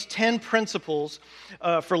10 principles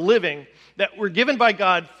for living that were given by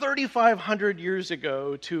God 3,500 years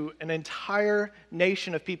ago to an entire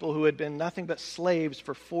nation of people who had been nothing but slaves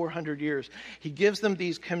for 400 years. He gives them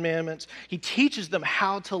these commandments. He teaches them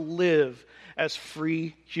how to live as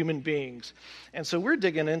free human beings. And so we're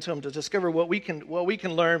digging into them to discover what we can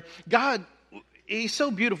learn. God, He's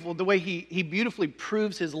so beautiful the way he beautifully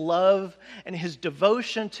proves his love and his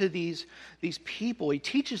devotion to these people. He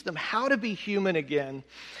teaches them how to be human again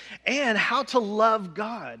and how to love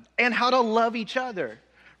God and how to love each other,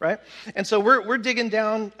 right? And so we're digging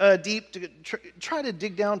down deep to try to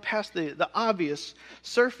dig down past the obvious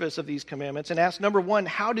surface of these commandments and ask, number one,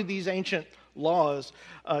 how do these ancient laws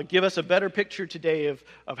give us a better picture today of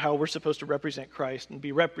how we're supposed to represent Christ and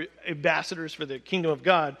be ambassadors for the kingdom of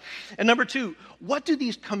God? And number two, what do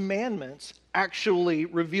these commandments actually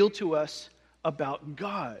reveal to us about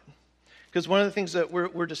God? Because one of the things that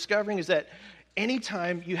we're discovering is that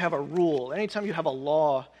anytime you have a rule, anytime you have a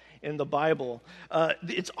law in the Bible,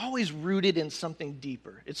 it's always rooted in something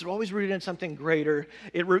deeper. It's always rooted in something greater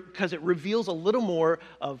because it reveals a little more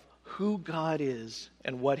of who God is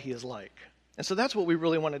and what he is like. And so that's what we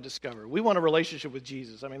really want to discover. We want a relationship with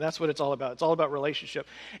Jesus. I mean, that's what it's all about. It's all about relationship.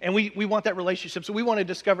 And we want that relationship, so we want to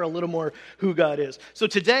discover a little more who God is. So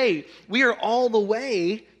today, we are all the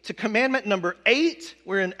way to commandment number 8.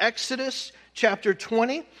 We're in Exodus chapter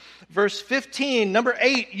 20, verse 15. Number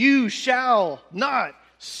 8, you shall not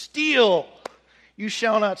steal. You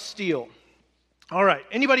shall not steal. All right.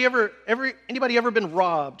 Anybody ever been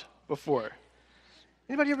robbed before?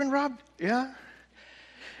 Anybody ever been robbed? Yeah?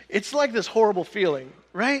 It's like this horrible feeling,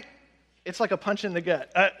 right? It's like a punch in the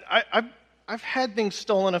gut. I've had things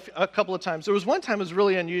stolen a couple of times. There was one time it was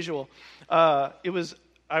really unusual.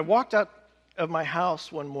 I walked out of my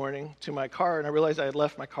house one morning to my car, and I realized I had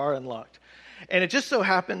left my car unlocked. And it just so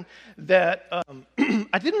happened that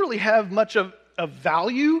I didn't really have much of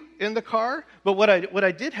value in the car, but what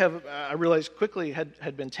I did have, I realized quickly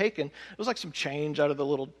had been taken. It was like some change out of the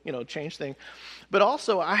little change thing, but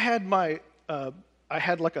also I had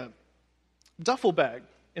like a duffel bag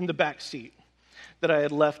in the back seat that I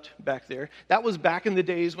had left back there. That was back in the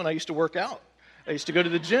days when I used to work out. I used to go to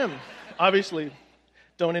the gym. Obviously,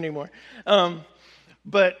 don't anymore.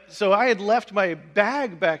 But so I had left my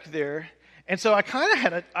bag back there, and so I kind of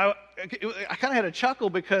had a chuckle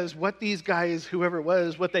because what these guys, whoever it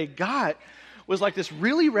was, what they got was like this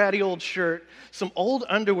really ratty old shirt, some old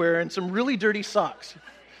underwear, and some really dirty socks.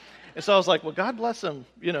 And so I was like, well, God bless them,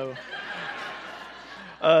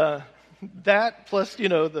 that plus,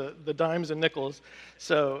 the dimes and nickels.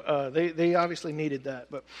 So they obviously needed that.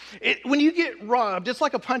 But when you get robbed, it's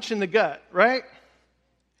like a punch in the gut, right?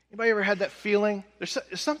 Anybody ever had that feeling? There's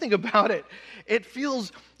something about it. It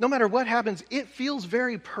feels, no matter what happens, it feels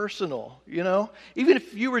very personal, Even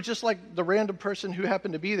if you were just like the random person who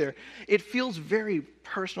happened to be there, it feels very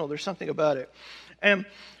personal. There's something about it. And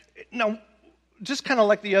now, just kind of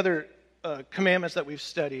like the other commandments that we've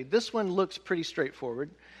studied, this one looks pretty straightforward,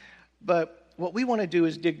 but what we want to do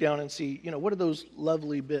is dig down and see, what are those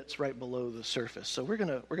lovely bits right below the surface. So we're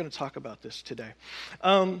gonna talk about this today.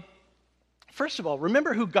 First of all,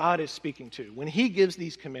 remember who God is speaking to when he gives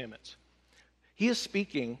these commandments. He is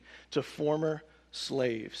speaking to former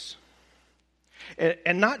slaves,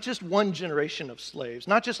 and not just one generation of slaves,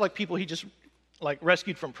 not just like people he just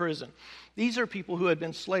rescued from prison. These are people who had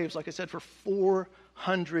been slaves, like I said, for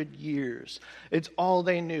 400 years. It's all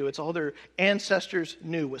they knew. It's all their ancestors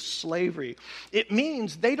knew was slavery. It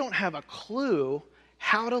means they don't have a clue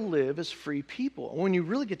how to live as free people. And when you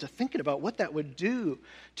really get to thinking about what that would do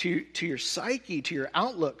to your psyche, to your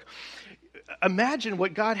outlook, imagine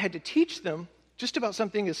what God had to teach them just about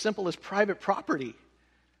something as simple as private property,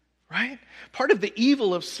 right? Part of the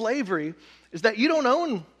evil of slavery is that you don't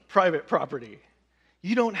own private property.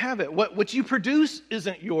 You don't have it. What you produce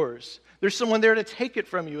isn't yours. There's someone there to take it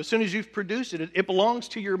from you. As soon as you've produced it, it belongs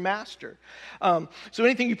to your master. So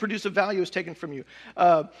anything you produce of value is taken from you.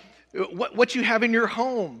 What you have in your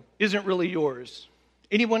home isn't really yours.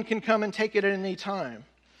 Anyone can come and take it at any time.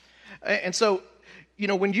 And so,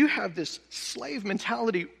 when you have this slave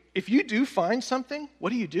mentality, if you do find something,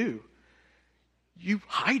 what do? You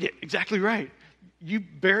hide it. Exactly right. You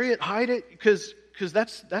bury it, hide it, because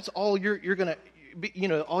that's all you're going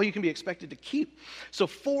to, all you can be expected to keep. So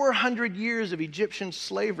 400 years of Egyptian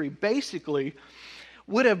slavery basically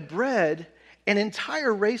would have bred an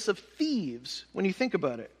entire race of thieves when you think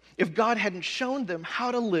about it, if God hadn't shown them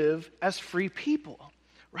how to live as free people.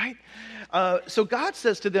 right? So God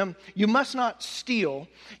says to them, you must not steal.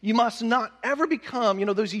 You must not ever become,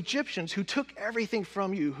 those Egyptians who took everything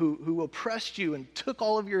from you, who oppressed you and took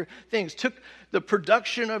all of your things, took the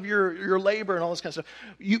production of your labor and all this kind of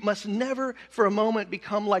stuff. You must never for a moment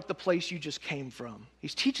become like the place you just came from.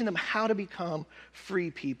 He's teaching them how to become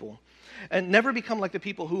free people. And never become like the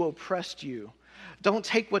people who oppressed you. Don't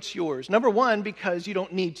take what's yours. Number one, because you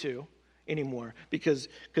don't need to anymore, because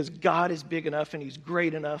God is big enough and he's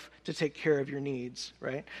great enough to take care of your needs,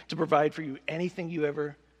 right? To provide for you anything you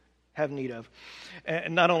ever have need of.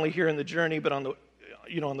 And not only here in the journey, but on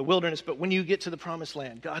the wilderness, but when you get to the promised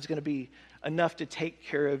land, God's going to be enough to take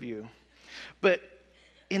care of you. But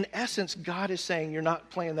in essence, God is saying you're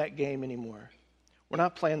not playing that game anymore. We're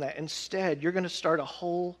not playing that. Instead, you're going to start a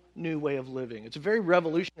whole new way of living. It's a very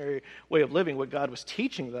revolutionary way of living, what God was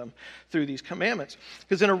teaching them through these commandments.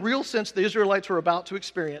 Because in a real sense, the Israelites were about to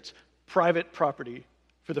experience private property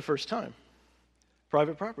for the first time.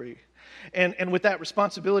 Private property. And with that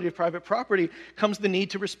responsibility of private property comes the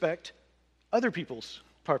need to respect other people's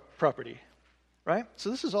property. Right? So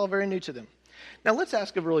this is all very new to them. Now let's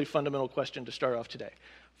ask a really fundamental question to start off today.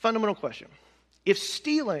 Fundamental question. If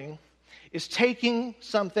stealing is taking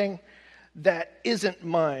something that isn't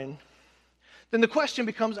mine, then the question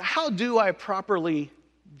becomes, how do I properly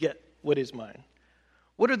get what is mine?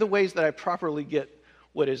 What are the ways that I properly get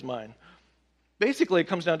what is mine? Basically, it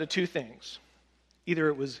comes down to two things. Either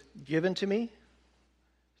it was given to me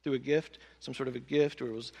through a gift, some sort of a gift, or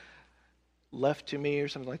it was left to me or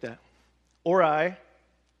something like that, or I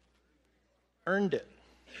earned it.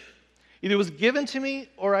 Either it was given to me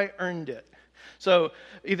or I earned it. So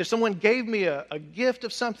either someone gave me a gift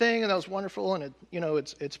of something and that was wonderful and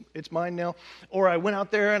it's mine now, or I went out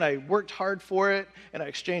there and I worked hard for it and I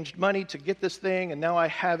exchanged money to get this thing and now I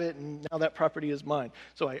have it and now that property is mine.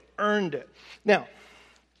 So I earned it. Now,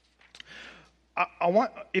 I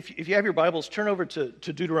want, if you have your Bibles, turn over to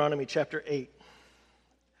Deuteronomy chapter 8.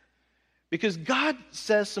 Because God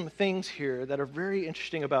says some things here that are very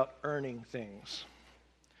interesting about earning things.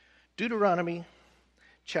 Deuteronomy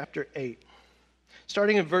chapter 8.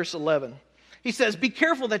 Starting in verse 11, he says, "Be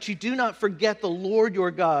careful that you do not forget the Lord your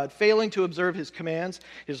God, failing to observe his commands,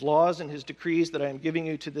 his laws, and his decrees that I am giving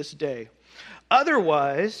you to this day.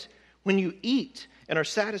 Otherwise, when you eat and are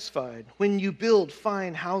satisfied, when you build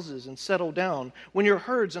fine houses and settle down, when your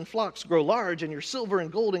herds and flocks grow large and your silver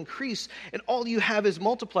and gold increase and all you have is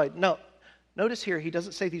multiplied." Now, notice here, he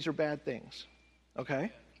doesn't say these are bad things,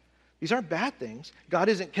 okay? These aren't bad things. God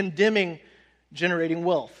isn't condemning generating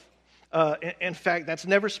wealth. In fact, that's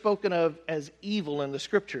never spoken of as evil in the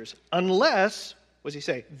scriptures. Unless, what does he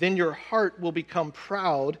say? Then your heart will become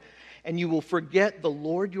proud and you will forget the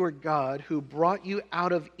Lord your God who brought you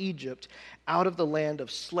out of Egypt, out of the land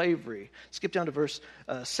of slavery. Skip down to verse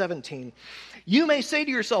 17. "You may say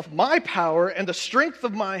to yourself, my power and the strength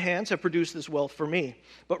of my hands have produced this wealth for me.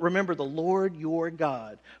 But remember the Lord your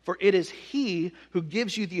God, for it is he who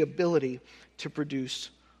gives you the ability to produce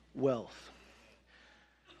wealth."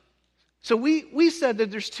 So we said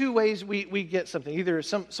that there's two ways we get something. Either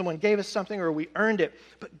someone gave us something or we earned it.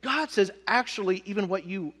 But God says, actually, even what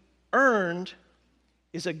you earned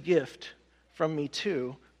is a gift from me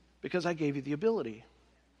too, because I gave you the ability.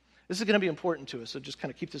 This is going to be important to us, so just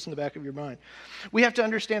kind of keep this in the back of your mind. We have to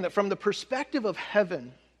understand that from the perspective of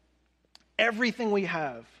heaven, everything we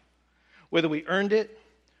have, whether we earned it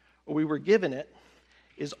or we were given it,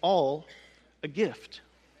 is all a gift.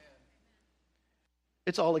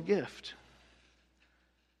 It's all a gift.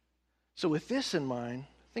 So with this in mind,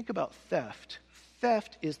 think about theft.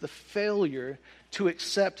 Theft is the failure to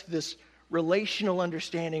accept this relational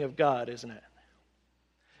understanding of God, isn't it?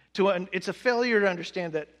 It's a failure to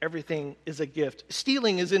understand that everything is a gift.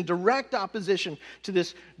 Stealing is in direct opposition to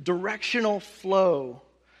this directional flow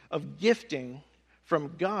of gifting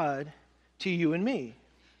from God to you and me. Amen.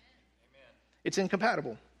 It's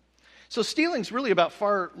incompatible. So stealing's really about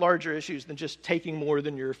far larger issues than just taking more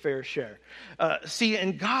than your fair share. See,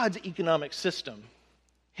 in God's economic system,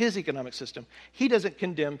 his economic system, he doesn't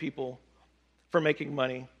condemn people for making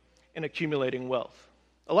money and accumulating wealth.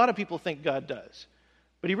 A lot of people think God does,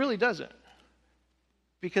 but he really doesn't,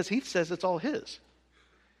 because he says it's all his.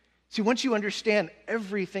 See, once you understand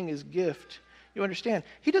everything is gift, you understand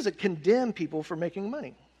he doesn't condemn people for making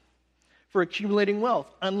money, for accumulating wealth,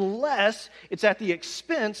 unless it's at the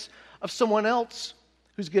expense of someone else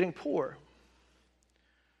who's getting poor.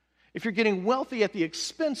 If you're getting wealthy at the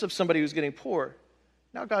expense of somebody who's getting poor,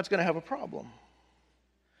 now God's going to have a problem,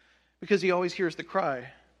 because he always hears the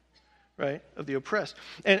cry, right, of the oppressed.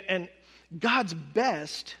 And God's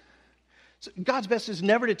best is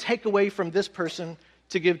never to take away from this person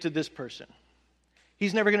to give to this person.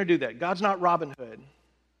 He's never going to do that. God's not Robin Hood.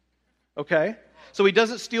 Okay? So he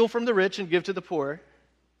doesn't steal from the rich and give to the poor.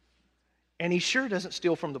 And he sure doesn't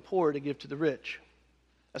steal from the poor to give to the rich.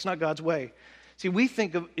 That's not God's way. See, we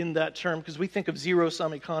think of in that term because we think of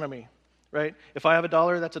zero-sum economy, right? If I have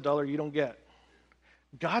 $1, that's $1 you don't get.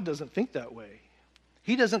 God doesn't think that way.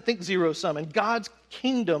 He doesn't think zero-sum. In God's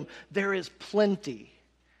kingdom, there is plenty.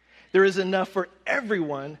 There is enough for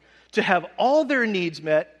everyone to have all their needs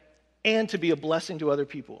met and to be a blessing to other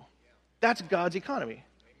people. That's God's economy,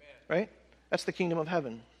 right? That's the kingdom of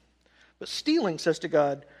heaven. But stealing says to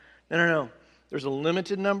God, no. There's a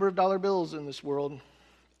limited number of dollar bills in this world,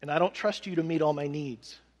 and I don't trust you to meet all my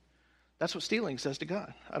needs. That's what stealing says to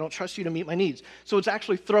God. I don't trust you to meet my needs. So it's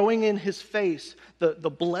actually throwing in his face the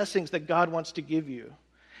blessings that God wants to give you.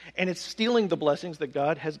 And it's stealing the blessings that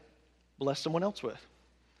God has blessed someone else with.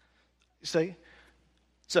 You see?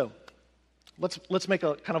 So let's make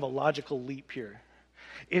a kind of a logical leap here.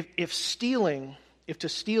 If to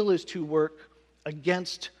steal is to work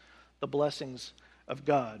against the blessings of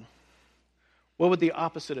God, what would the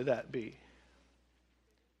opposite of that be?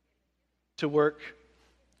 To work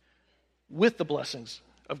with the blessings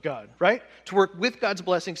of God, right? To work with God's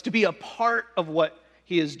blessings, to be a part of what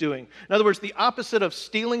he is doing. In other words, the opposite of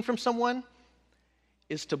stealing from someone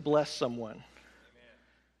is to bless someone. Amen.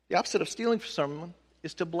 The opposite of stealing from someone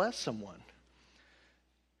is to bless someone.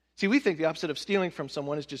 See, we think the opposite of stealing from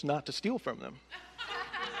someone is just not to steal from them.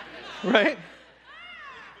 Right?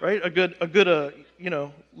 Right? A good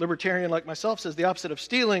libertarian like myself says the opposite of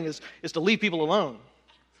stealing is to leave people alone.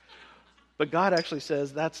 But God actually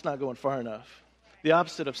says that's not going far enough. The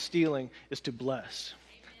opposite of stealing is to bless.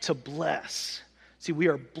 Amen. To bless. See, we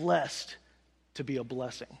are blessed to be a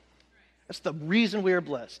blessing. That's the reason we are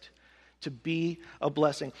blessed, to be a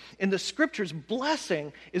blessing. In the scriptures,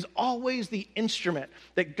 blessing is always the instrument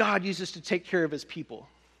that God uses to take care of his people.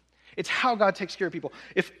 It's how God takes care of people.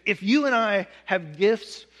 If you and I have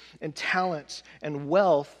gifts and talents and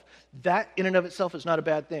wealth, that in and of itself is not a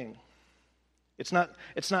bad thing. It's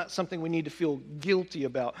not something we need to feel guilty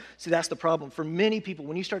about. See, that's the problem. For many people,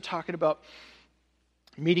 when you start talking about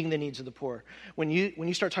meeting the needs of the poor, when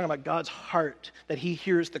you start talking about God's heart, that he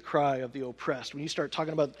hears the cry of the oppressed, when you start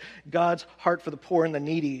talking about God's heart for the poor and the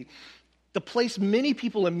needy, the place many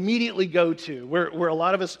people immediately go to, where a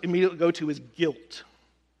lot of us immediately go to, is guilt.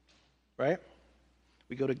 Right?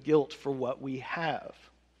 We go to guilt for what we have.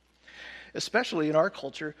 Especially in our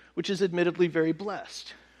culture, which is admittedly very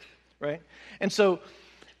blessed. Right? And so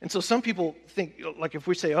some people think, like if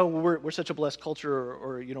we say, oh, well, we're such a blessed culture,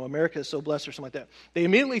 or America is so blessed, or something like that, they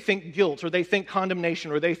immediately think guilt, or they think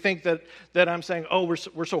condemnation, or they think that I'm saying, oh,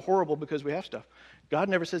 we're so horrible because we have stuff. God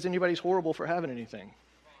never says anybody's horrible for having anything.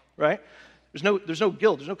 Right? There's no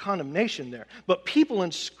guilt, there's no condemnation there. But people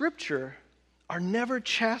in Scripture are never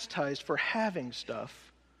chastised for having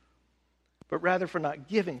stuff, but rather for not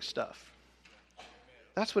giving stuff.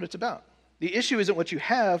 That's what it's about. The issue isn't what you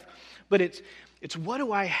have, but it's what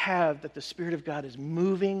do I have that the Spirit of God is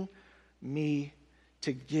moving me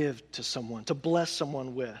to give to someone, to bless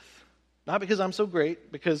someone with. Not because I'm so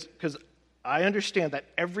great, because I understand that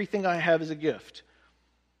everything I have is a gift.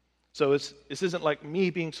 So this isn't like me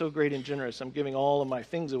being so great and generous, I'm giving all of my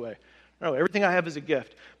things away. No, everything I have is a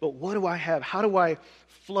gift. But what do I have? How do I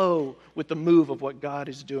flow with the move of what God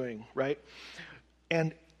is doing, right?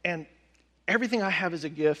 And everything I have is a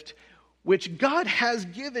gift, which God has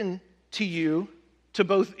given to you to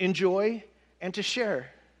both enjoy and to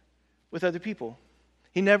share with other people.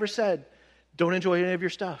 He never said, don't enjoy any of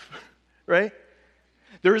your stuff, right?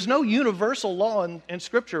 There is no universal law in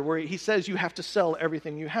Scripture where he says you have to sell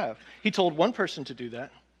everything you have. He told one person to do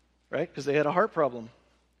that, right? Because they had a heart problem,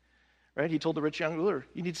 right? He told the rich young ruler,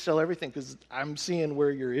 you need to sell everything because I'm seeing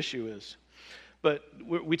where your issue is. But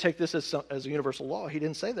we take this as a universal law. He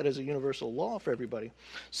didn't say that as a universal law for everybody.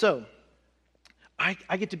 So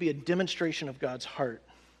I get to be a demonstration of God's heart.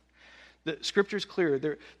 The Scripture is clear.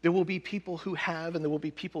 There will be people who have and there will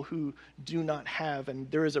be people who do not have, and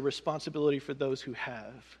there is a responsibility for those who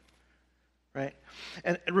have, right?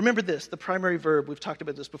 And remember this, the primary verb, we've talked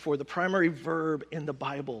about this before, the primary verb in the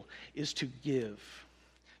Bible is to give.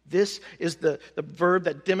 This is the verb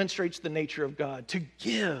that demonstrates the nature of God, to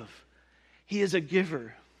give. He is a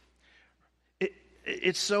giver.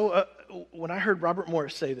 It's so, when I heard Robert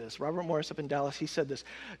Morris say this, Robert Morris up in Dallas, he said this,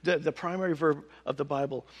 the primary verb of the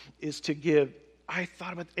Bible is to give. I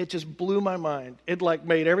thought about it, just blew my mind. It like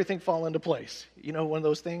made everything fall into place. You know, one of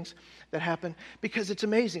those things that happen? Because it's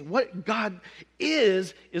amazing. What God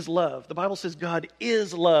is love. The Bible says God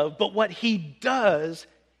is love, but what he does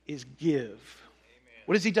is give.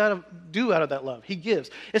 What does he do out of that love? He gives.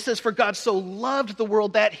 It says, for God so loved the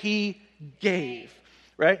world that he gave,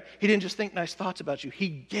 right? He didn't just think nice thoughts about you. He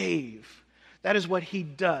gave. That is what he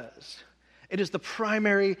does. It is the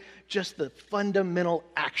primary, just the fundamental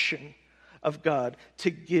action of God to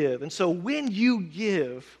give. And so when you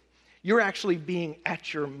give, you're actually being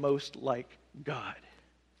at your most like God.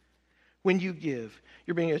 When you give,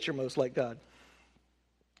 you're being at your most like God.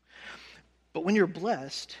 But when you're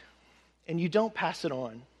blessed and you don't pass it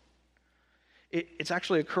on, it's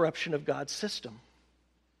actually a corruption of God's system.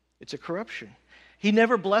 It's a corruption. He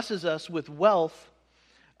never blesses us with wealth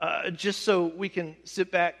just so we can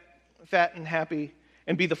sit back fat and happy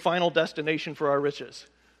and be the final destination for our riches.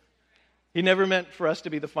 He never meant for us to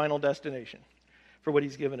be the final destination for what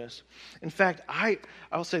he's given us. In fact,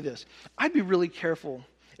 I'll say this. I'd be really careful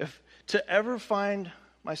to ever find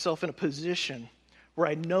myself in a position where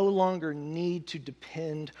I no longer need to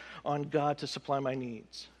depend on God to supply my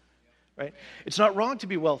needs. Right? It's not wrong to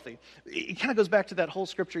be wealthy. It kind of goes back to that whole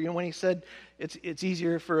scripture, when he said it's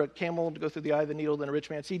easier for a camel to go through the eye of the needle than a rich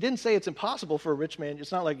man. See, he didn't say it's impossible for a rich man.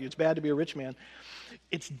 It's not like it's bad to be a rich man.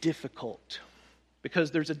 It's difficult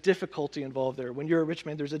because there's a difficulty involved there. When you're a rich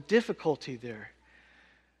man, there's a difficulty there,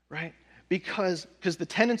 right? Because the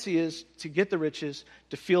tendency is to get the riches,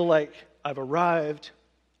 to feel like I've arrived.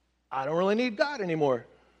 I don't really need God anymore.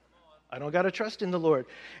 I don't got to trust in the Lord.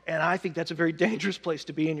 And I think that's a very dangerous place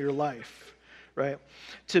to be in your life, right?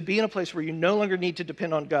 To be in a place where you no longer need to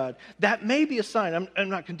depend on God. That may be a sign. I'm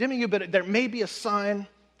not condemning you, but there may be a sign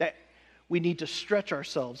that we need to stretch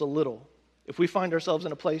ourselves a little. If we find ourselves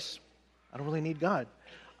in a place, I don't really need God.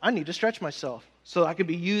 I need to stretch myself so I can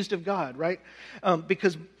be used of God, right?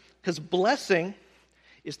 Because blessing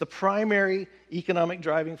is the primary economic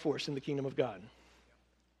driving force in the kingdom of God.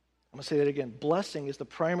 I'm going to say that again. Blessing is the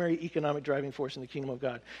primary economic driving force in the kingdom of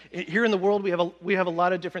God. Here in the world, we have a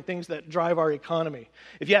lot of different things that drive our economy.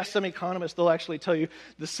 If you ask some economists, they'll actually tell you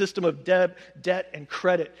the system of debt and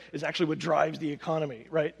credit is actually what drives the economy,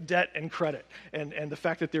 right? Debt and credit. And the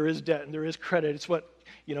fact that there is debt and there is credit, it's what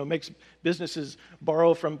makes businesses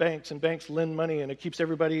borrow from banks and banks lend money, and it keeps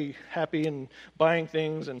everybody happy and buying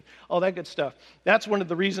things and all that good stuff. That's one of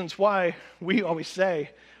the reasons why we always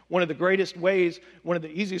say, one of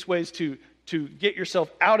the easiest ways to get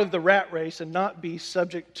yourself out of the rat race and not be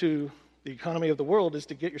subject to the economy of the world is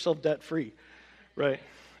to get yourself debt-free, right?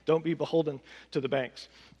 Don't be beholden to the banks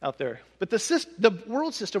out there. But the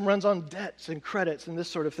world system runs on debts and credits and this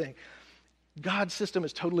sort of thing. God's system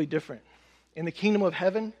is totally different. In the kingdom of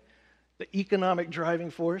heaven, the economic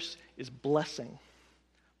driving force is blessing.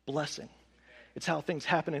 Blessing. It's how things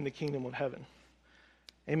happen in the kingdom of heaven.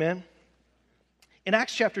 Amen? In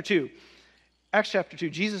Acts chapter 2,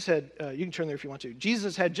 Jesus had, you can turn there if you want to,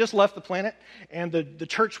 Jesus had just left the planet and the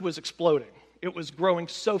church was exploding. It was growing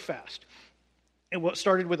so fast. And what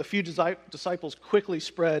started with a few disciples quickly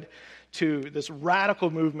spread to this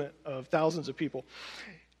radical movement of thousands of people.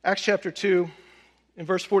 Acts chapter 2, in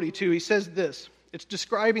verse 42, he says this. It's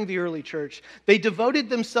describing the early church. They devoted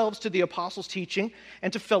themselves to the apostles' teaching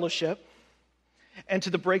and to fellowship and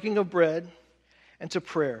to the breaking of bread and to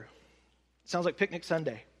prayer. Sounds like picnic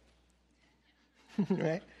Sunday,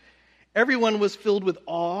 right? Everyone was filled with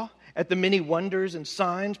awe at the many wonders and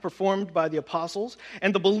signs performed by the apostles,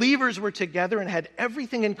 and the believers were together and had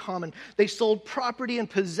everything in common. They sold property and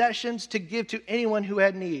possessions to give to anyone who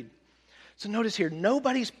had need. So notice here,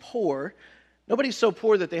 nobody's poor. Nobody's so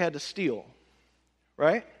poor that they had to steal,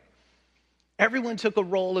 right? Everyone took a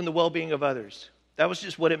role in the well-being of others. That was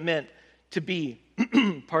just what it meant to be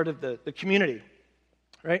part of the community.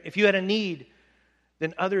 Right? If you had a need,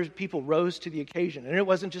 then other people rose to the occasion. And it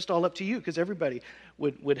wasn't just all up to you, because everybody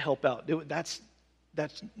would help out. That's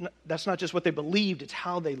not just what they believed, it's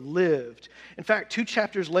how they lived. In fact, 2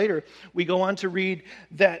 chapters later, we go on to read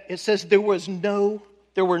that it says there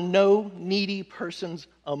were no needy persons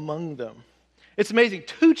among them. It's amazing.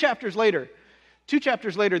 2 chapters later,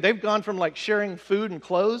 they've gone from like sharing food and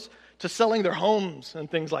clothes to selling their homes and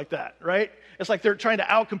things like that, right? It's like they're trying to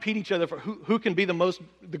outcompete each other for who can be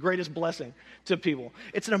the greatest blessing to people.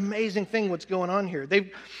 It's an amazing thing what's going on here.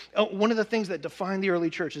 One of the things that defined the early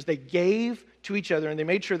church is they gave to each other and they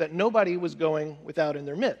made sure that nobody was going without in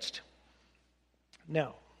their midst.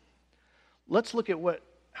 Now, let's look at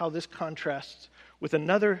how this contrasts with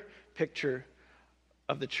another picture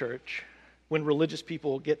of the church when religious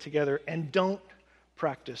people get together and don't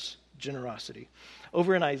practice generosity.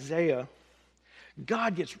 Over in Isaiah,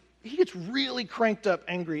 God gets he gets really cranked up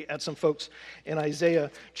angry at some folks in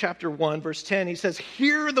Isaiah chapter 1, verse 10. He says,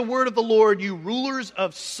 "Hear the word of the Lord, you rulers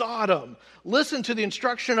of Sodom. Listen to the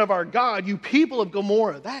instruction of our God, you people of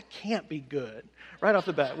Gomorrah." That can't be good. Right off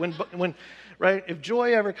the bat. Right? If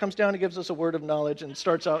Joy ever comes down and gives us a word of knowledge and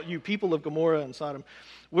starts out, "You people of Gomorrah and Sodom,"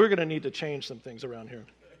 we're going to need to change some things around here.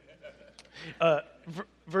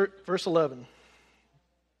 Verse 11.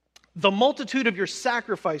 "The multitude of your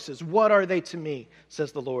sacrifices, what are they to me,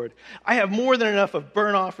 says the Lord? I have more than enough of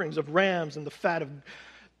burnt offerings of rams and the fat of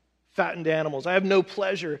fattened animals. I have no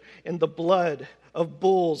pleasure in the blood of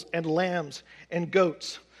bulls and lambs and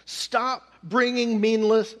goats. Stop bringing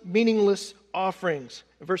meaningless offerings."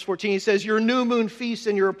 In verse 14, he says, "Your new moon feasts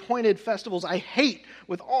and your appointed festivals I hate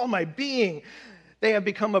with all my being. They have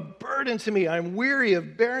become a burden to me. I'm weary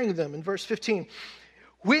of bearing them." In verse 15,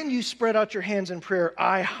 "When you spread out your hands in prayer,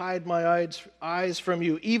 I hide my eyes from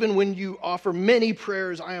you. Even when you offer many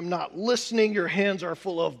prayers, I am not listening. Your hands are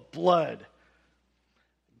full of blood."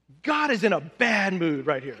 God is in a bad mood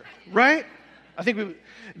right here, right? I think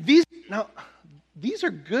these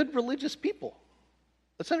are good religious people.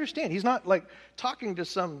 Let's understand, he's not like talking to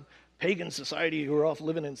some pagan society who are off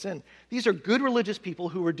living in sin. These are good religious people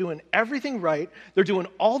who are doing everything right. They're doing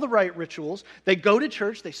all the right rituals. They go to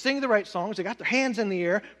church. They sing the right songs. They got their hands in the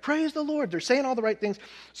air. Praise the Lord. They're saying all the right things.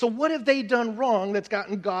 So what have they done wrong that's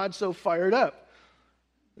gotten God so fired up?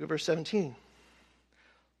 Look at verse 17.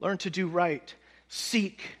 "Learn to do right.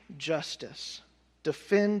 Seek justice.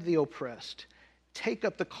 Defend the oppressed. Take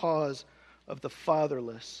up the cause of the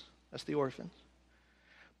fatherless." That's the orphans.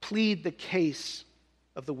 "Plead the case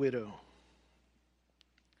of the widow."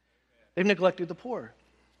 They've neglected the poor.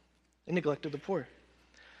 They neglected the poor.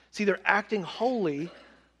 See, they're acting holy.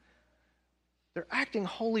 They're acting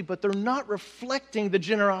holy, but they're not reflecting the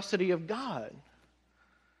generosity of God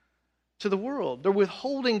to the world. They're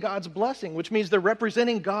withholding God's blessing, which means they're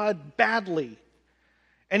representing God badly.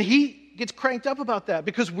 And he gets cranked up about that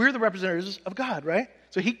because we're the representatives of God, right?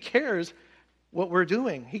 So he cares what we're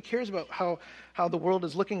doing. He cares about how the world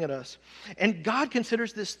is looking at us. And God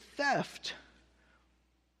considers this theft.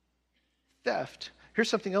 Theft. Here's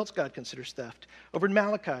something else God considers theft. Over in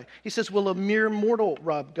Malachi, he says, "Will a mere mortal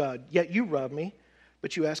rob God? Yet you rob me."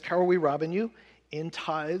 But you ask, "How are we robbing you?" "In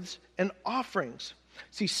tithes and offerings."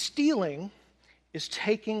 See, stealing is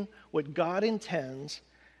taking what God intends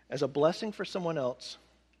as a blessing for someone else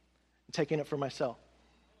and taking it for myself.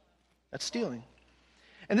 That's stealing.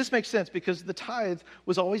 And this makes sense because the tithe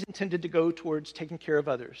was always intended to go towards taking care of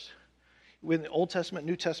others. With the Old Testament,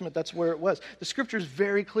 New Testament, that's where it was. The Scripture is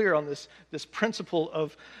very clear on this principle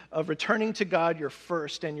of returning to God your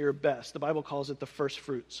first and your best. The Bible calls it the first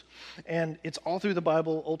fruits. And it's all through the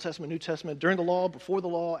Bible, Old Testament, New Testament, during the law, before the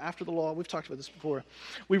law, after the law. We've talked about this before.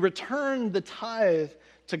 We return the tithe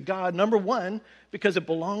to God, number one, because it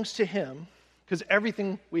belongs to Him. Because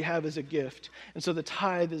everything we have is a gift. And so the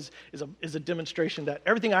tithe is a demonstration that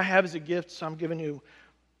everything I have is a gift, so I'm giving you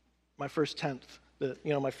my first tenth,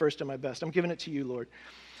 my first and my best. I'm giving it to you, Lord,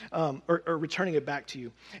 or returning it back to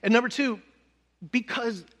you. And number two,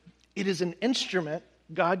 because it is an instrument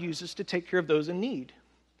God uses to take care of those in need.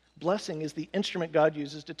 Blessing is the instrument God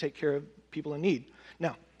uses to take care of people in need.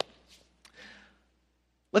 Now,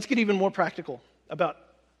 let's get even more practical about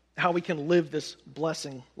how we can live this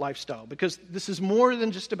blessing lifestyle. Because this is more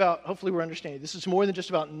than just about, hopefully we're understanding, this is more than just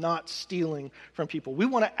about not stealing from people. We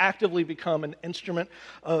want to actively become an instrument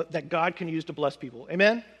that God can use to bless people.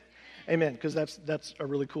 Amen? Amen, because that's a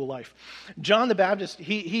really cool life. John the Baptist,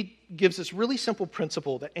 he gives this really simple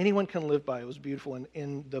principle that anyone can live by. It was beautiful.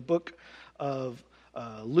 In the book of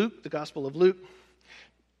Luke, the Gospel of Luke,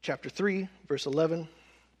 chapter 3, verse 11,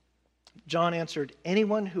 John answered,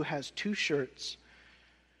 "Anyone who has 2 shirts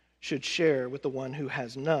should share with the one who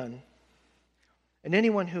has none, and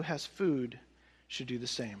anyone who has food should do the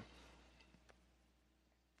same."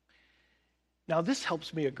 Now, this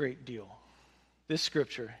helps me a great deal. This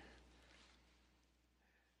scripture.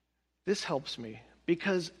 This helps me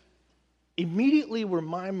because immediately where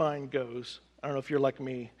my mind goes, I don't know if you're like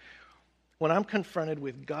me, when I'm confronted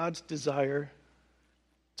with God's desire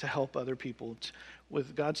to help other people,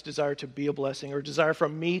 with God's desire to be a blessing, or desire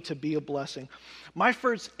from me to be a blessing, my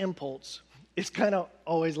first impulse is kind of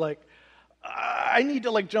always like, I need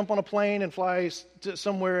to jump on a plane and fly to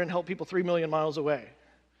somewhere and help people 3 million miles away,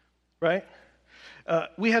 right?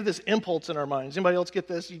 We have this impulse in our minds. Anybody else get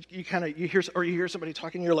this? You hear somebody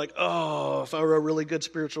talking, and you're like, oh, if I were a really good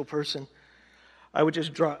spiritual person, I would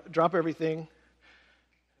just drop everything,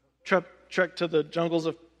 trek to the jungles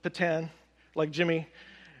of Patan, like Jimmy,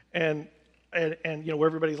 and and where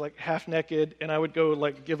everybody's like half naked, and I would go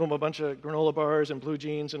like give them a bunch of granola bars and blue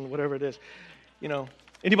jeans and whatever it is.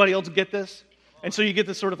 Anybody else get this? And so you get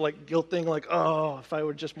this sort of like guilt thing, like, oh, if I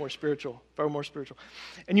were just more spiritual, if I were more spiritual.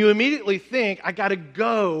 And you immediately think, I got to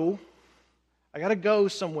go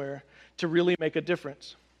somewhere to really make a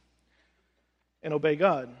difference and obey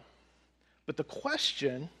God. But the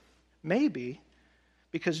question, maybe,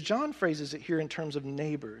 because John phrases it here in terms of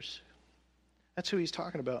neighbors. That's who he's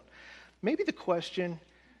talking about. Maybe the question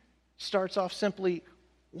starts off simply,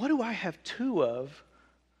 what do I have two of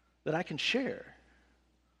that I can share?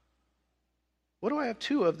 What do I have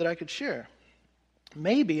two of that I could share?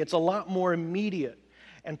 Maybe it's a lot more immediate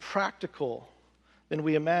and practical than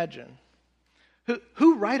we imagine.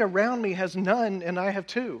 Who right around me has none and I have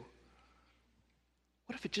two?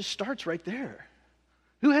 What if it just starts right there?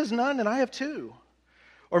 Who has none and I have two?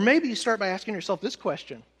 Or maybe you start by asking yourself this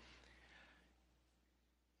question.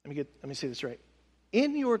 Let me say this right.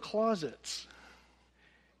 In your closets,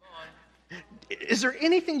 is there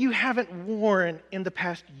anything you haven't worn in the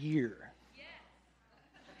past year?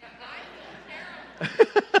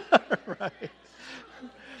 Right.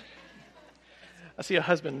 I see a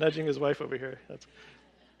husband nudging his wife over here.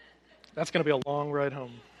 That's going to be a long ride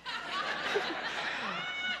home.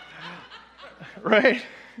 Right?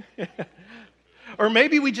 Or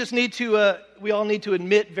maybe we just need to, we all need to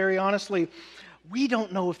admit very honestly, we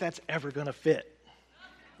don't know if that's ever going to fit.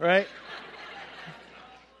 Right?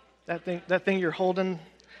 That thing you're holding,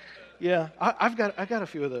 yeah. I've got a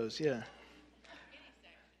few of those, yeah.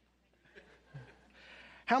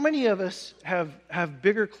 How many of us have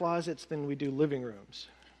bigger closets than we do living rooms?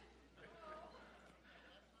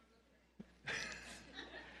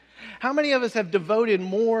 How many of us have devoted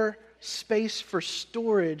more space for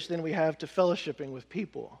storage than we have to fellowshipping with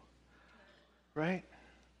people? Right?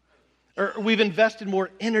 Or we've invested more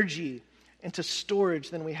energy into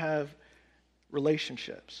storage than we have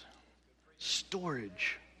relationships.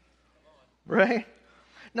 Storage. Right?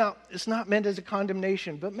 Now, it's not meant as a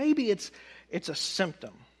condemnation, but maybe it's a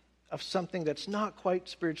symptom of something that's not quite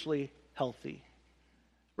spiritually healthy.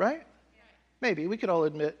 Right? Maybe. We could all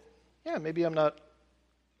admit, yeah, maybe I'm not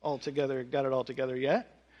got it all together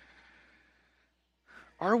yet.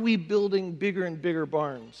 Are we building bigger and bigger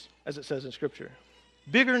barns, as it says in Scripture?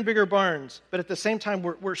 Bigger and bigger barns, but at the same time,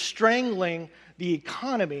 we're strangling the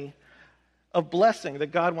economy of blessing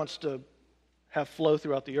that God wants to have flow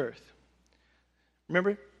throughout the earth.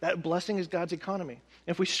 Remember, that blessing is God's economy.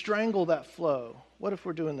 If we strangle that flow, what if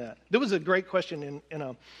we're doing that? There was a great question in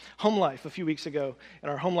a home life a few weeks ago in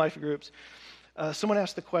our home life groups. Someone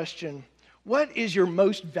asked the question, what is your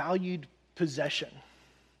most valued possession?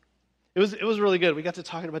 It was really good. We got to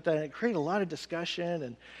talking about that, and it created a lot of discussion.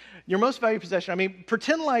 And your most valued possession, I mean,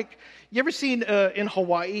 pretend like, you ever seen in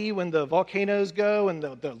Hawaii when the volcanoes go and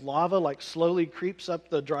the lava like slowly creeps up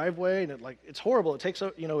the driveway, and it's horrible. It takes,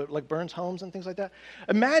 it like burns homes and things like that.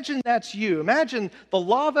 Imagine that's you. Imagine the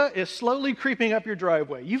lava is slowly creeping up your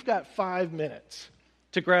driveway. You've got 5 minutes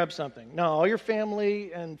to grab something. Now, all your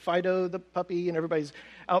family and Fido, the puppy, and everybody's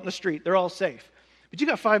out in the street. They're all safe. But you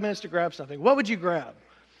got 5 minutes to grab something. What would you grab?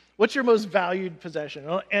 What's your most valued possession?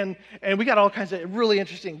 And we got all kinds of really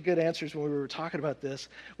interesting, good answers when we were talking about this.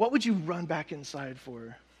 What would you run back inside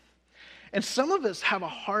for? And some of us have a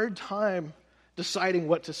hard time deciding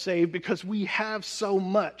what to save because we have so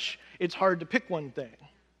much, it's hard to pick one thing.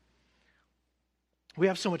 We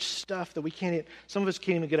have so much stuff that some of us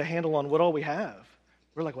can't even get a handle on what all we have.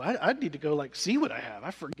 We're like, well, I need to go see what I have.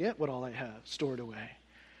 I forget what all I have stored away,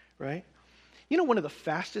 right? One of the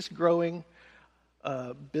fastest growing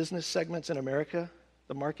business segments in America,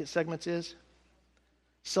 the market segments is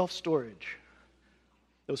self-storage.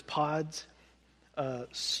 Those pods,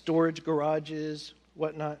 storage garages,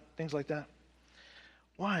 whatnot, things like that.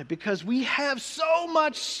 Why? Because we have so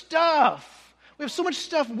much stuff. We have so much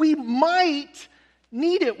stuff we might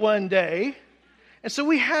need it one day. And so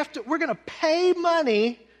we're going to pay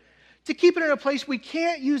money to keep it in a place we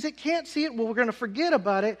can't use it, can't see it. Well, we're going to forget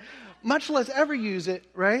about it, much less ever use it,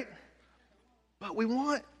 right? But we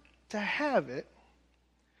want to have it.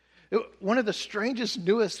 One of the strangest,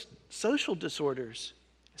 newest social disorders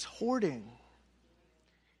is hoarding.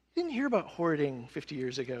 You didn't hear about hoarding 50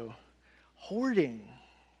 years ago. Hoarding.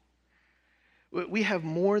 We have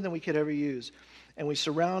more than we could ever use, and we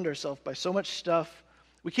surround ourselves by so much stuff.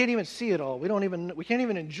 We can't even see it all. We can't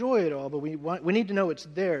even enjoy it all, but we need to know it's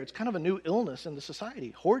there. It's kind of a new illness in the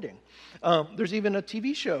society, hoarding. There's even a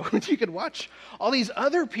TV show you could watch all these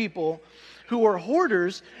other people who are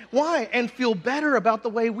hoarders. Why? And feel better about the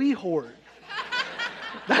way we hoard.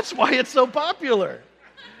 That's why it's so popular.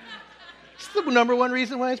 the number one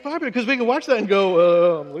reason why it's popular, because we can watch that and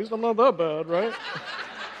go, at least I'm not that bad, right?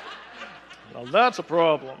 Now that's a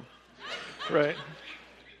problem, right?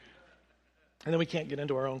 And then we can't get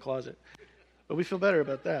into our own closet. But we feel better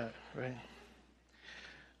about that, right?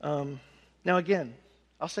 Now again,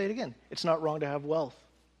 I'll say it again. It's not wrong to have wealth.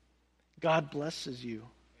 God blesses you.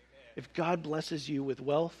 If God blesses you with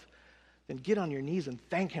wealth, then get on your knees and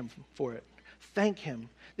thank him for it. Thank him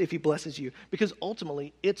if he blesses you. Because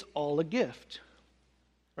ultimately, it's all a gift,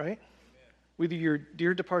 right? Whether your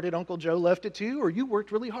dear departed Uncle Joe left it to you or you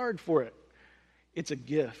worked really hard for it, it's a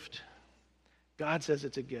gift. God says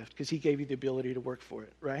it's a gift because he gave you the ability to work for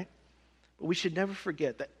it, right? But we should never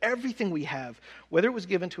forget that everything we have, whether it was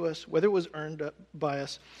given to us, whether it was earned by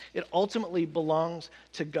us, it ultimately belongs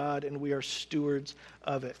to God and we are stewards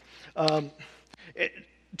of it.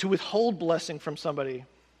 To withhold blessing from somebody,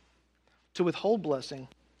 to withhold blessing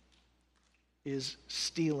is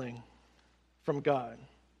stealing from God.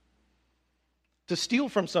 To steal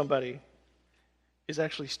from somebody is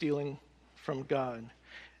actually stealing from God.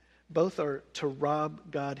 Both are to rob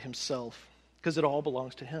God himself because it all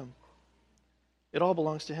belongs to him. It all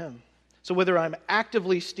belongs to him. So whether I'm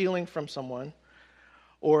actively stealing from someone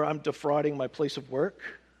or I'm defrauding my place of work,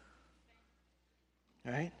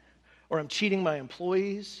 right? Or I'm cheating my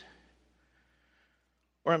employees,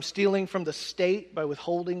 or I'm stealing from the state by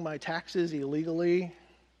withholding my taxes illegally.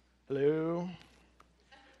 Hello?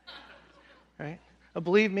 Right? Now,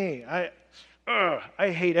 believe me, I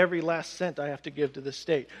hate every last cent I have to give to the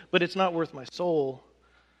state, but it's not worth my soul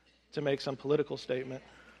to make some political statement.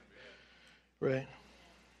 Right?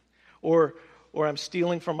 Or I'm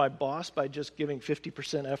stealing from my boss by just giving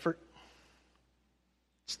 50% effort.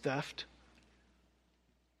 It's theft.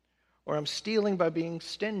 Or I'm stealing by being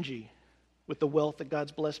stingy with the wealth that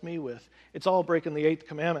God's blessed me with. It's all breaking the 8th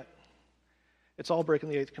commandment. It's all breaking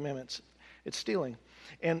the 8th commandment. It's stealing.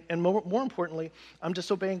 And more importantly, I'm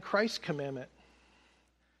disobeying Christ's commandment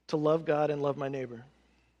to love God and love my neighbor.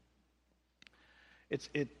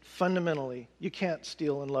 It fundamentally, you can't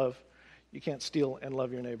steal and love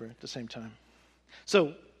your neighbor at the same time.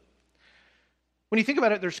 So, when you think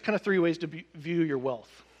about it, there's kind of three ways to view your wealth.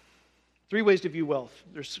 Three ways to view wealth.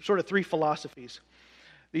 There's sort of three philosophies.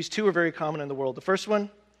 These two are very common in the world. The first one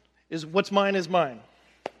is what's mine is mine.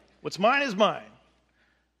 What's mine is mine.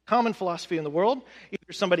 Common philosophy in the world.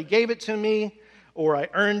 Either somebody gave it to me, or I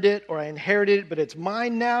earned it, or I inherited it, but it's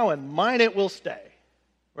mine now and mine it will stay.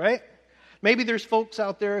 Right? Maybe there's folks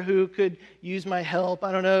out there who could use my help.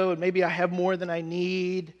 I don't know. Maybe I have more than I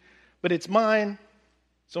need, but it's mine,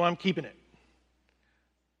 so I'm keeping it.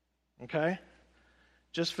 Okay?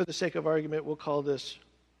 Just for the sake of argument, we'll call this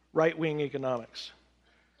right-wing economics,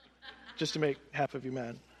 just to make half of you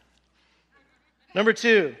mad. Number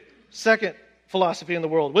two, second philosophy in the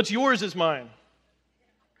world. What's yours is mine.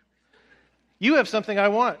 You have something I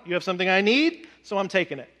want. You have something I need, so I'm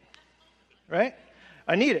taking it. Right?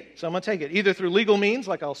 I need it, so I'm going to take it. Either through legal means,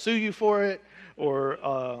 like I'll sue you for it, or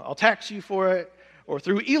I'll tax you for it, or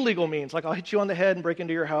through illegal means, like I'll hit you on the head and break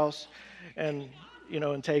into your house and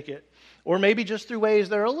take it. Or maybe just through ways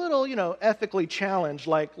that are a little, ethically challenged,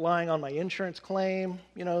 like lying on my insurance claim,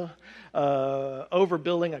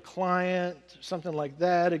 overbilling a client, something like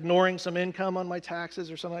that, ignoring some income on my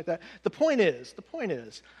taxes or something like that. The point is,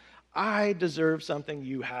 I deserve something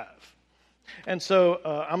you have. And so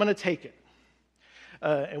I'm going to take it.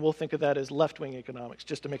 And we'll think of that as left-wing economics,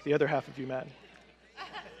 just to make the other half of you mad.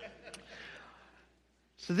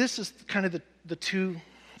 So this is kind of the two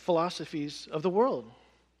philosophies of the world.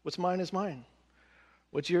 What's mine is mine.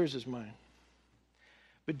 What's yours is mine.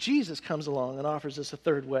 But Jesus comes along and offers us a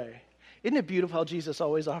third way. Isn't it beautiful how Jesus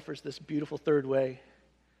always offers this beautiful third way?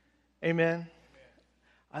 Amen?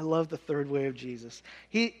 I love the third way of Jesus.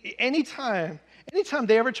 Anytime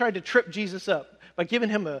they ever tried to trip Jesus up by giving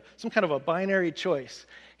him some kind of a binary choice,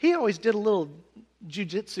 he always did a little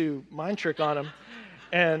jujitsu mind trick on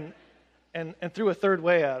him and threw a third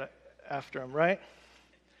way at it after him, right?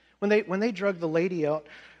 When they drug the lady out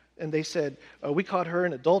and they said, we caught her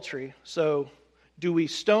in adultery, so do we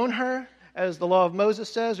stone her as the law of Moses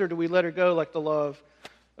says, or do we let her go like the law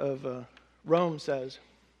of Rome says?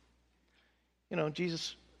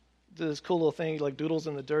 Jesus did this cool little thing, he like doodles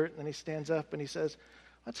in the dirt, and then he stands up and he says,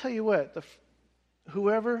 I'll tell you what,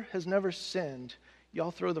 whoever has never sinned,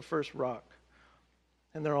 y'all throw the first rock.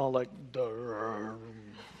 And they're all like, durr.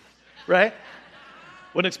 Right?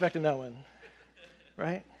 Wasn't expecting that one.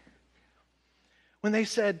 Right? When they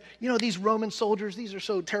said, these Roman soldiers, these are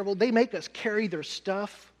so terrible, they make us carry their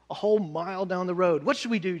stuff a whole mile down the road. What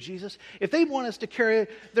should we do, Jesus? If they want us to carry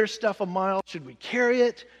their stuff a mile, should we carry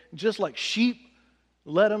it just like sheep?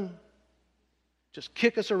 Let them Just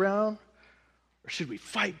kick us around? Or should we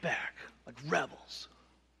fight back like rebels?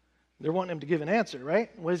 They're wanting him to give an answer, right?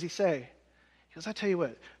 What does he say? He goes, I tell you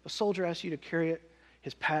what, if a soldier asks you to carry it,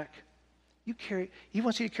 his pack, he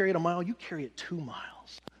wants you to carry it a mile, you carry it 2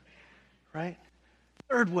 miles, right?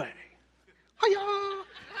 Third way. Hi-ya!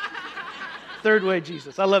 Third way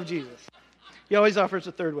Jesus. I love Jesus. He always offers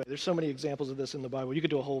a third way. There's so many examples of this in the Bible. You could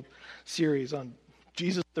do a whole series on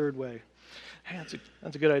Jesus' third way. Hey,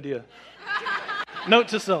 that's a good idea. Note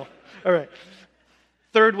to self. All right.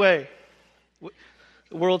 Third way.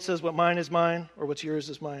 The world says what mine is mine, or what's yours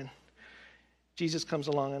is mine. Jesus comes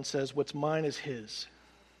along and says what's mine is his.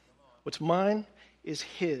 What's mine is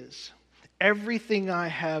his. Everything I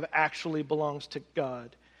have actually belongs to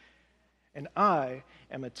God. And I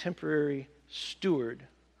am a temporary steward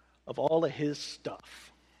of all of his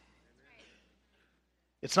stuff.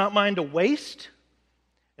 It's not mine to waste,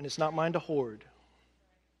 and it's not mine to hoard.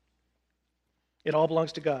 It all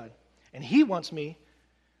belongs to God. And he wants me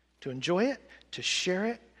to enjoy it, to share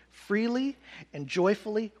it freely and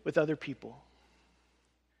joyfully with other people,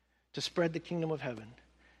 to spread the kingdom of heaven,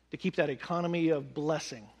 to keep that economy of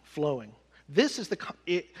blessing flowing. This is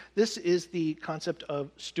the concept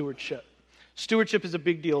of stewardship. Stewardship is a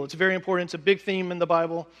big deal. It's very important. It's a big theme in the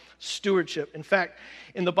Bible, stewardship. In fact,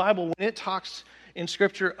 in the Bible, when it talks in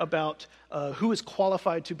Scripture about who is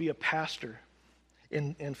qualified to be a pastor,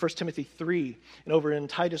 in 1 Timothy 3 and over in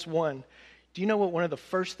Titus 1, do you know what one of the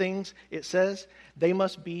first things it says? They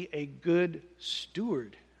must be a good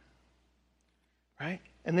steward, right?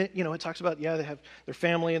 And then, it talks about, they have their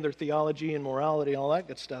family and their theology and morality and all that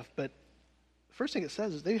good stuff, but the first thing it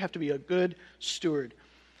says is they have to be a good steward.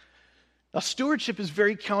 Now, stewardship is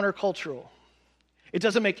very countercultural. It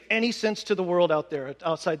doesn't make any sense to the world out there,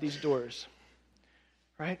 outside these doors,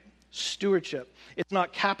 right? Stewardship. It's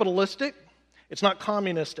not capitalistic. It's not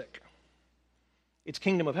communistic. It's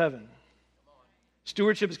kingdom of heaven.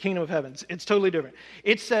 Stewardship is kingdom of heaven. It's totally different.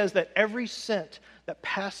 It says that every cent that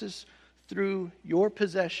passes through your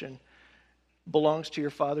possession belongs to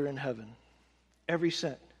your Father in heaven. Every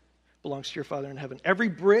cent belongs to your Father in heaven. Every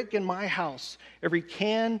brick in my house, every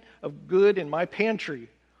can of good in my pantry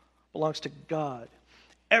belongs to God.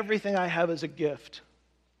 Everything I have is a gift.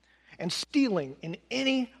 And stealing in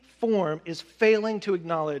any form is failing to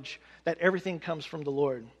acknowledge that everything comes from the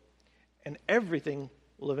Lord, and everything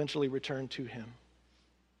will eventually return to him.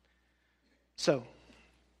 So,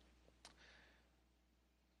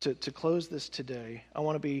 to close this today, I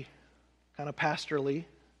want to be kind of pastorally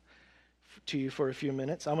to you for a few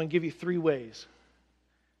minutes. I'm going to give you 3 ways.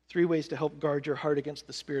 3 ways to help guard your heart against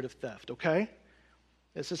the spirit of theft, okay?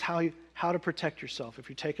 This is how to protect yourself. If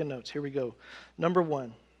you're taking notes, here we go. Number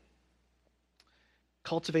 1,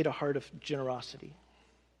 cultivate a heart of generosity.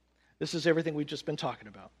 This is everything we've just been talking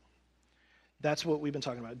about. That's what we've been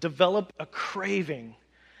talking about. Develop a craving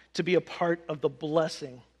to be a part of the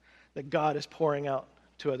blessing that God is pouring out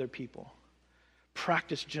to other people.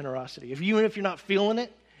 Practice generosity. Even if you're not feeling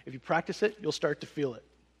it, if you practice it, you'll start to feel it.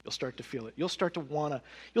 You'll start to feel it. You'll start to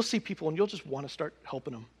you'll see people and you'll just want to start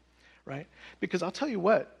helping them, right? Because I'll tell you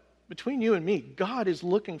what, between you and me, God is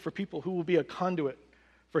looking for people who will be a conduit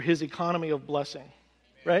for his economy of blessing,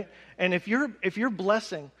 right? And if you're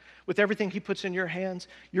blessing with everything he puts in your hands,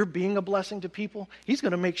 you're being a blessing to people, he's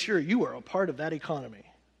going to make sure you are a part of that economy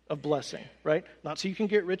of blessing, right? Not so you can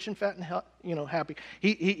get rich and fat and happy.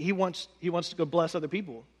 He wants to go bless other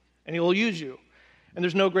people, and he will use you. And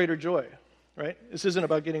there's no greater joy, right? This isn't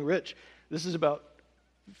about getting rich. This is about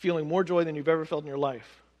feeling more joy than you've ever felt in your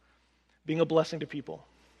life. Being a blessing to people.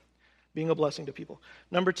 Being a blessing to people.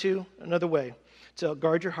 Number 2, another way to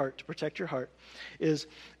guard your heart, to protect your heart, is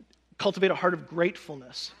cultivate a heart of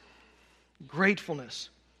gratefulness. Gratefulness.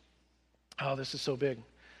 Oh, this is so big.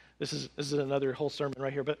 This is another whole sermon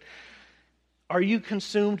right here. But are you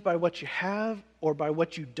consumed by what you have or by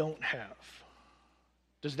what you don't have?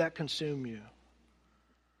 Does that consume you?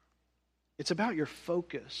 It's about your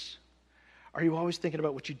focus. Are you always thinking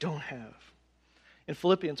about what you don't have? In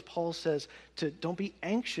Philippians, Paul says don't be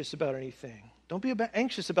anxious about anything. Don't be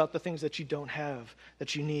anxious about the things that you don't have,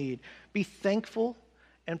 that you need. Be thankful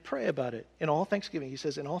and pray about it. In all thanksgiving, he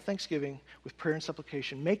says, in all thanksgiving, with prayer and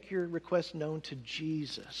supplication, make your requests known to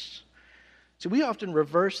Jesus. So we often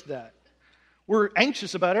reverse that. We're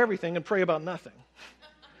anxious about everything and pray about nothing.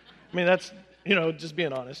 I mean, that's, just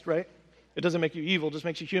being honest, right? It doesn't make you evil, it just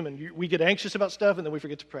makes you human. We get anxious about stuff and then we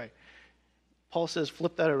forget to pray. Paul says,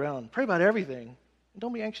 flip that around. Pray about everything. And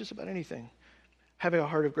don't be anxious about anything. Having a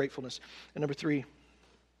heart of gratefulness. And number 3,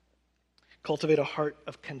 cultivate a heart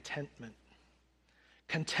of contentment.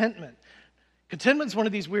 Contentment. Contentment is one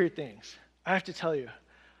of these weird things. I have to tell you,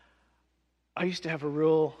 I used to have a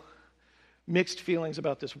real mixed feelings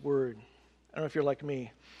about this word. I don't know if you're like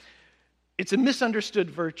me. It's a misunderstood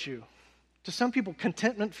virtue. To some people,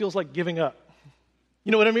 contentment feels like giving up.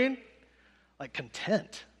 You know what I mean? Like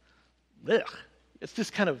content. Ugh. It's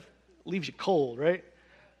just kind of leaves you cold, right?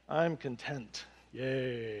 I'm content.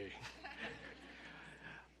 Yay.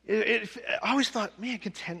 I always thought, man,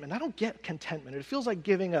 contentment. I don't get contentment. It feels like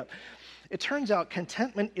giving up. It turns out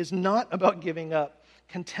contentment is not about giving up.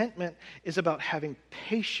 Contentment is about having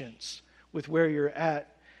patience with where you're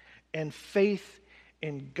at and faith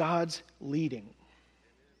in God's leading.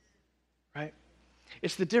 Right?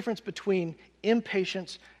 It's the difference between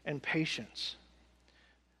impatience and patience.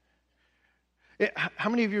 How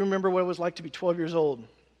many of you remember what it was like to be 12 years old?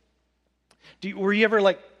 Were you ever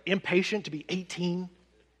like impatient to be 18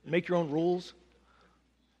 and make your own rules?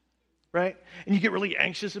 Right? And you get really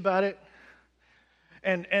anxious about it?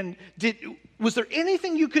 And was there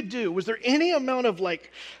anything you could do? Was there any amount of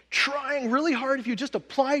like trying really hard, if you just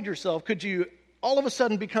applied yourself, could you all of a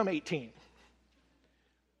sudden become 18?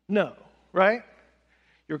 No, right?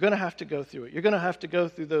 You're going to have to go through it. You're going to have to go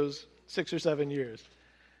through those 6 or 7 years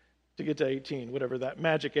to get to 18, whatever that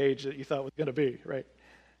magic age that you thought was going to be, right?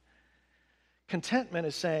 Contentment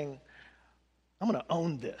is saying, I'm going to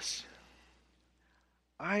own this.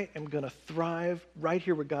 I am going to thrive right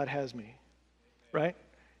here where God has me, right?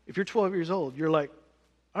 If you're 12 years old, you're like,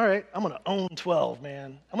 all right, I'm going to own 12,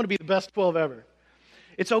 man. I'm going to be the best 12 ever.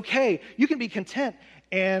 It's okay. You can be content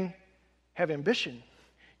and have ambition.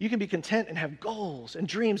 You can be content and have goals and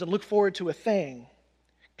dreams and look forward to a thing.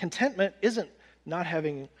 Contentment isn't not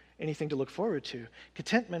having anything to look forward to.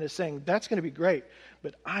 Contentment is saying, that's going to be great,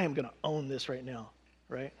 but I am going to own this right now,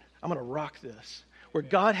 right? I'm going to rock this. Where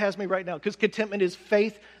God has me right now, because contentment is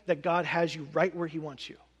faith that God has you right where he wants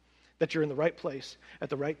you, that you're in the right place at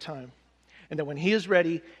the right time, and that when he is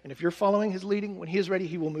ready, and if you're following his leading, when he is ready,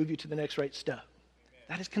 he will move you to the next right step.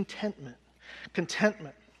 That is contentment.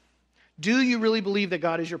 Contentment. Do you really believe that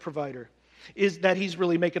God is your provider? Is that he's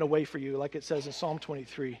really making a way for you, like it says in Psalm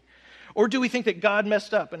 23? Or do we think that God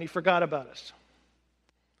messed up and he forgot about us?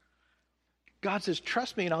 God says,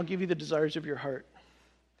 trust me and I'll give you the desires of your heart.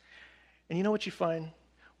 And you know what you find?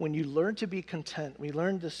 When you learn to be content, we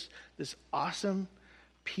learn this awesome,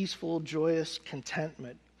 peaceful, joyous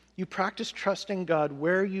contentment. You practice trusting God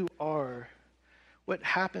where you are. What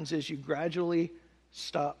happens is you gradually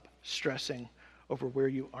stop stressing over where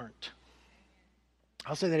you aren't.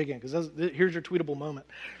 I'll say that again, because here's your tweetable moment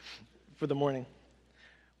for the morning.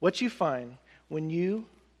 What you find when you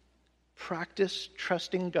practice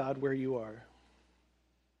trusting God where you are,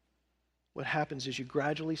 what happens is you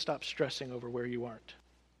gradually stop stressing over where you aren't.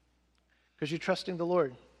 Because you're trusting the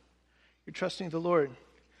Lord. You're trusting the Lord.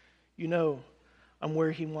 You know, I'm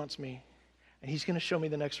where he wants me, and he's going to show me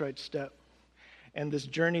the next right step. And this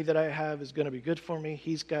journey that I have is going to be good for me.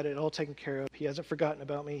 He's got it all taken care of. He hasn't forgotten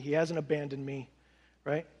about me. He hasn't abandoned me,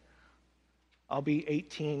 right? I'll be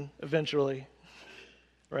 18 eventually,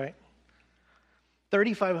 right?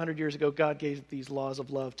 3,500 years ago, God gave these laws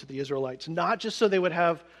of love to the Israelites, not just so they would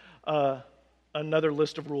have another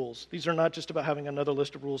list of rules. These are not just about having another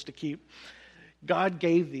list of rules to keep. God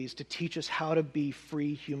gave these to teach us how to be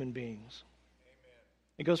free human beings. Amen.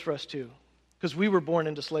 It goes for us too, because we were born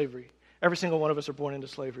into slavery. Every single one of us are born into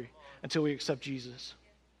slavery until we accept Jesus.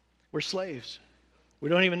 We're slaves. We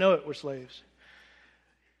don't even know it, we're slaves.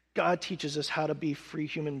 God teaches us how to be free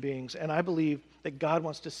human beings, and I believe that God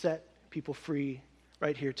wants to set people free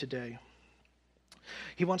right here today.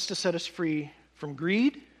 He wants to set us free from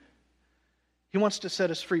greed. He wants to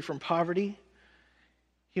set us free from poverty.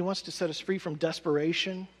 He wants to set us free from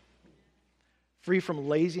desperation, free from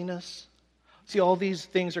laziness. See, all these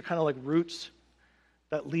things are kind of like roots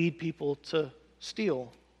that lead people to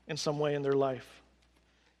steal in some way in their life.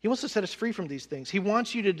 He wants to set us free from these things. He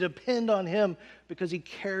wants you to depend on him because he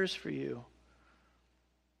cares for you.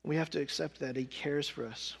 We have to accept that he cares for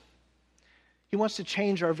us. He wants to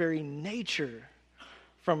change our very nature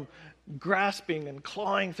from grasping and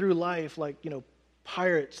clawing through life like,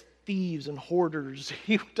 pirates, thieves, and hoarders.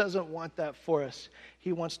 He doesn't want that for us.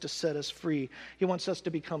 He wants to set us free. He wants us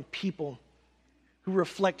to become people who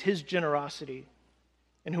reflect his generosity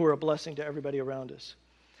and who are a blessing to everybody around us.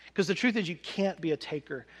 Because the truth is, you can't be a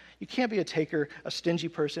taker. You can't be a taker, a stingy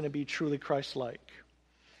person, and be truly Christ-like.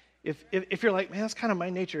 If you're like, man, that's kind of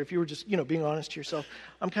my nature. If you were just, being honest to yourself,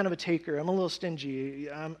 I'm kind of a taker. I'm a little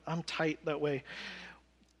stingy. I'm tight that way.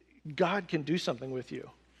 God can do something with you,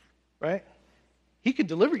 right? He can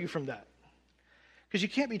deliver you from that. Because you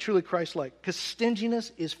can't be truly Christ-like. Because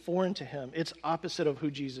stinginess is foreign to him. It's opposite of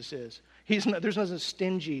who Jesus is. There's nothing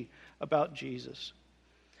stingy about Jesus.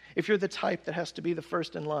 if you're the type that has to be the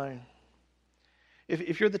first in line,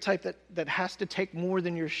 if you're the type that has to take more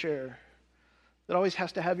than your share, that always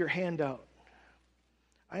has to have your hand out,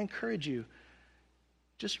 I encourage you,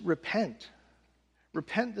 just repent.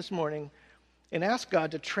 Repent this morning and ask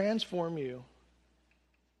God to transform you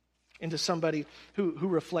into somebody who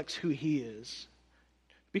reflects who he is.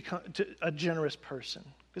 Become a generous person.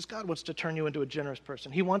 Because God wants to turn you into a generous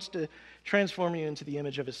person. He wants to transform you into the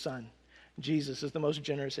image of his son. Jesus is the most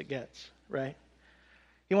generous it gets, right?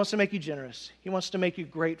 He wants to make you generous. He wants to make you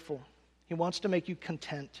grateful. He wants to make you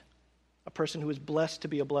content. A person who is blessed to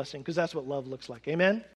be a blessing. Because that's what love looks like. Amen?